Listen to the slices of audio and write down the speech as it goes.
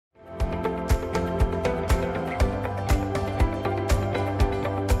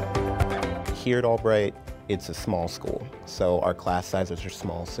Here at Albright, it's a small school, so our class sizes are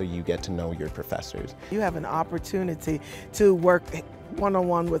small, so you get to know your professors. You have an opportunity to work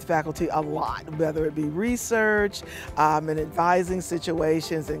one-on-one with faculty a lot, whether it be research and advising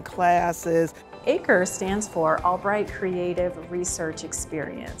situations in classes. ACRE stands for Albright Creative Research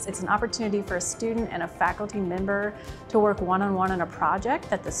Experience. It's an opportunity for a student and a faculty member to work one-on-one on a project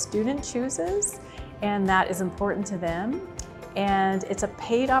that the student chooses and that is important to them. And it's a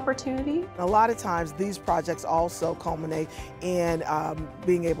paid opportunity. A lot of times these projects also culminate in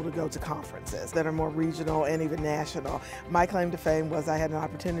being able to go to conferences that are more regional and even national. My claim to fame was I had an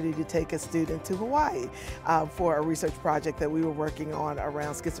opportunity to take a student to Hawaii for a research project that we were working on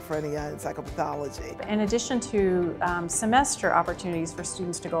around schizophrenia and psychopathology. In addition to semester opportunities for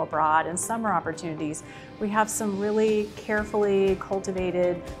students to go abroad and summer opportunities, we have some really carefully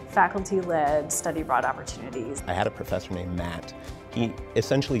cultivated faculty-led study abroad opportunities. I had a professor named Matt. He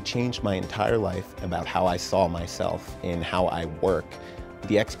essentially changed my entire life about how I saw myself and how I work.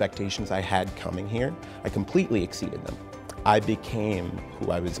 The expectations I had coming here, I completely exceeded them. I became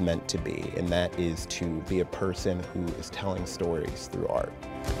who I was meant to be, and that is to be a person who is telling stories through art.